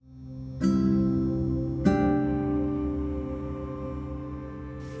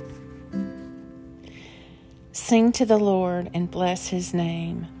Sing to the Lord and bless his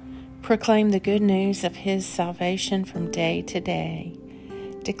name. Proclaim the good news of his salvation from day to day.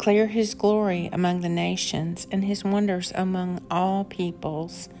 Declare his glory among the nations and his wonders among all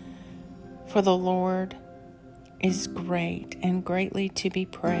peoples. For the Lord is great and greatly to be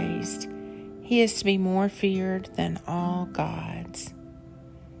praised. He is to be more feared than all gods.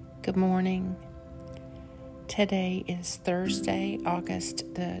 Good morning. Today is Thursday,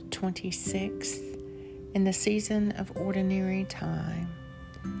 August the 26th, in the season of ordinary time.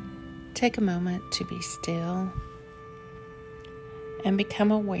 Take a moment to be still and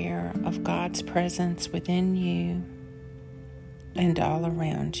become aware of God's presence within you and all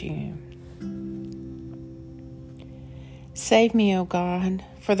around you. Save me, O God,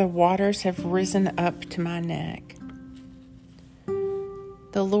 for the waters have risen up to my neck.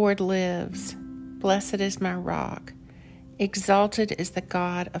 The Lord lives. Blessed is my rock. Exalted is the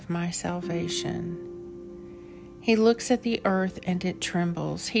God of my salvation. He looks at the earth and it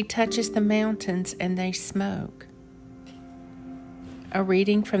trembles. He touches the mountains and they smoke. A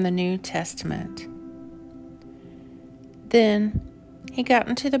reading from the New Testament. Then he got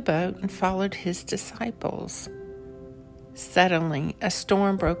into the boat and followed his disciples. Suddenly, a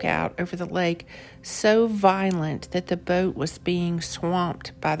storm broke out over the lake, so violent that the boat was being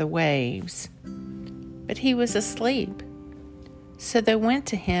swamped by the waves. But he was asleep. So they went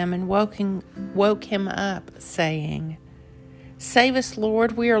to him and woke him up, saying, "Save us,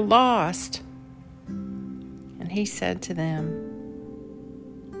 Lord, we are lost." And he said to them,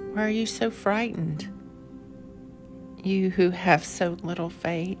 "Why are you so frightened, you who have so little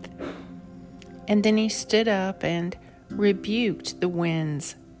faith?" And then he stood up and rebuked the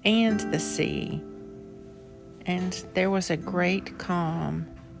winds and the sea, and there was a great calm.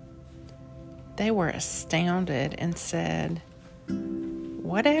 They were astounded and said,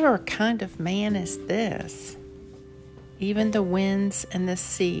 "Whatever kind of man is this? Even the winds and the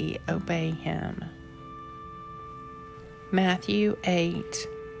sea obey him." Matthew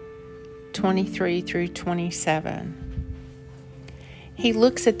 8:23 through 27. He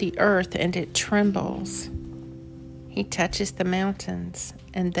looks at the earth and it trembles. He touches the mountains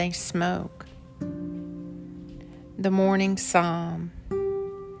and they smoke. The Morning Psalm.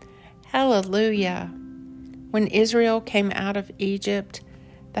 Hallelujah! When Israel came out of Egypt,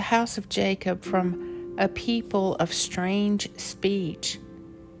 the house of Jacob from a people of strange speech,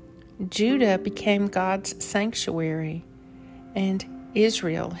 Judah became God's sanctuary, and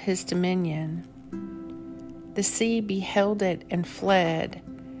Israel his dominion. The sea beheld it and fled.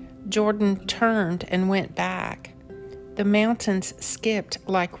 Jordan turned and went back. The mountains skipped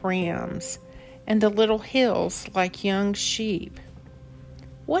like rams, and the little hills like young sheep.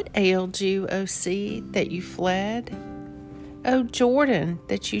 What ailed you, O sea, that you fled? O Jordan,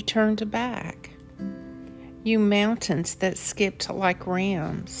 that you turned back? You mountains that skipped like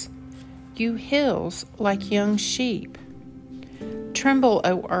rams, you hills like young sheep. Tremble,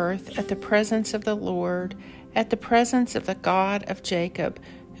 O earth, at the presence of the Lord, at the presence of the God of Jacob,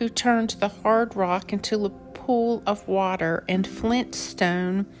 who turned the hard rock into a pool of water and flint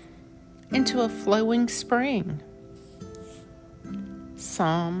stone into a flowing spring.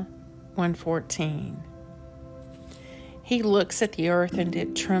 Psalm 114. He looks at the earth and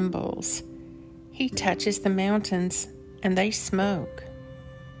it trembles. He touches the mountains and they smoke.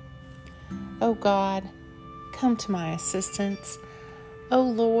 O God, come to my assistance. O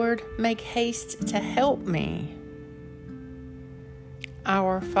Lord, make haste to help me.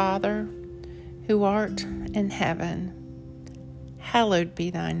 Our Father, who art in heaven, hallowed be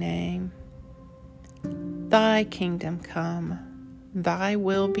thy name. Thy kingdom come. Thy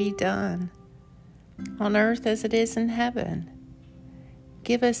will be done, on earth as it is in heaven.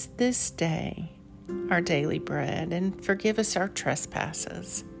 Give us this day our daily bread, and forgive us our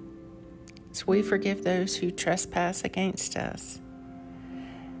trespasses, as we forgive those who trespass against us.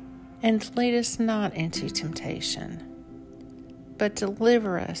 And lead us not into temptation, but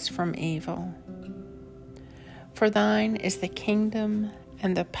deliver us from evil. For thine is the kingdom,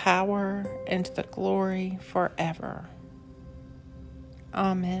 and the power, and the glory forever.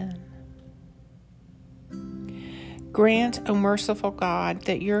 Amen. Grant, O merciful God,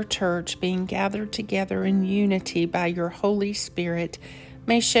 that your church, being gathered together in unity by your Holy Spirit,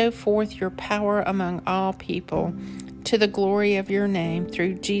 may show forth your power among all people, to the glory of your name,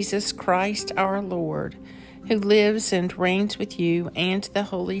 through Jesus Christ our Lord, who lives and reigns with you and the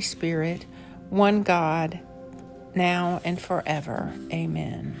Holy Spirit, one God, now and forever.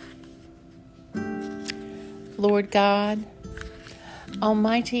 Amen. Lord God,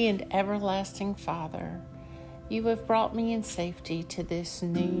 Almighty and everlasting Father, you have brought me in safety to this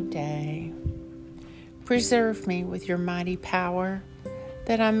new day. Preserve me with your mighty power,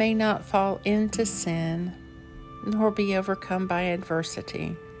 that I may not fall into sin, nor be overcome by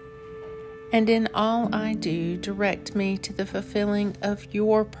adversity. And in all I do, direct me to the fulfilling of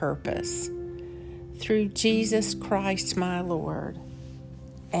your purpose. Through Jesus Christ my Lord.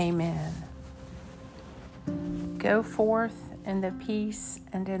 Amen. Go forth in the peace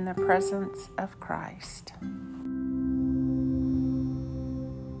and in the presence of Christ.